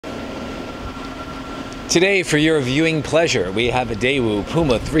Today, for your viewing pleasure, we have a Daewoo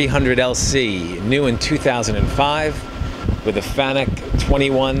Puma 300Lc, new in 2005, with a FANUC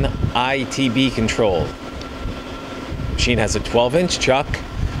 21 ITB control. The machine has a 12-inch chuck.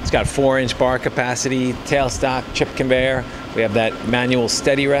 It's got 4-inch bar capacity, tailstock, chip conveyor. We have that manual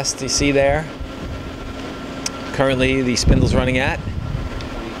steady rest you see there. Currently, the spindle's running at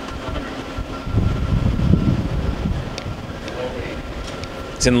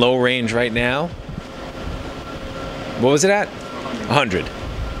it's in low range right now. What was it at? 100.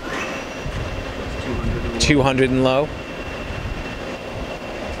 200 in low.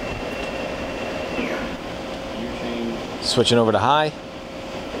 Switching over to high.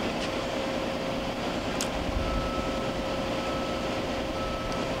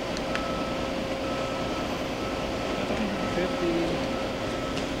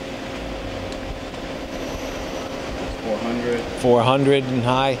 $400. 400 and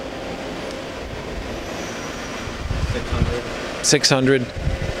high. 600.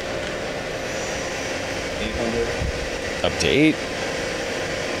 800. Up to 8.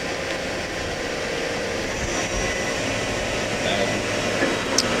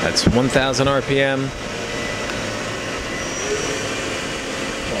 1,000. That's 1,000 RPM.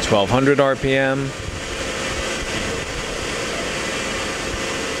 1,200 RPM.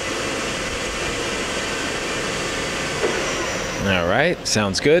 All right,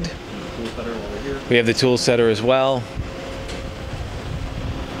 sounds good. We have the tool setter as well.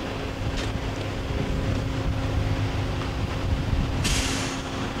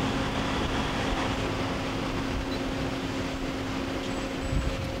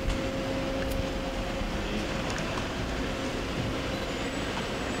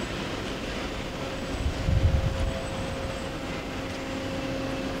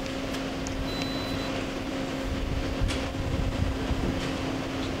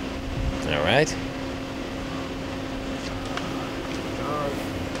 All right.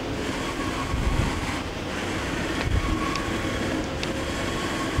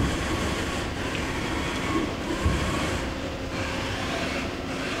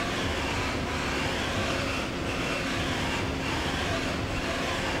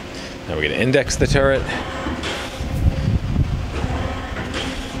 Now we're going to index the turret.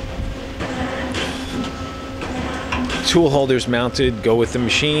 Tool holders mounted go with the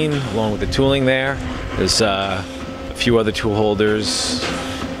machine along with the tooling there. There's a few other tool holders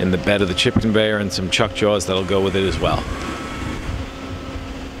in the bed of the chip conveyor and some chuck jaws that'll go with it as well.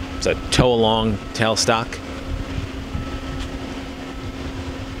 It's a tow along tailstock.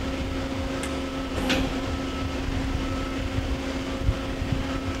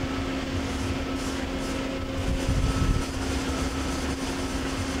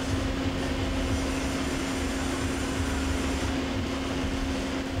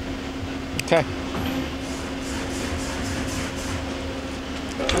 Okay.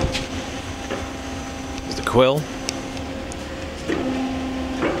 Here's the quill.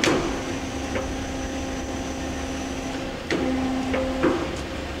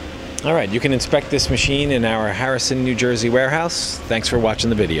 All right, you can inspect this machine in our Harrison, New Jersey warehouse. Thanks for watching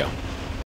the video.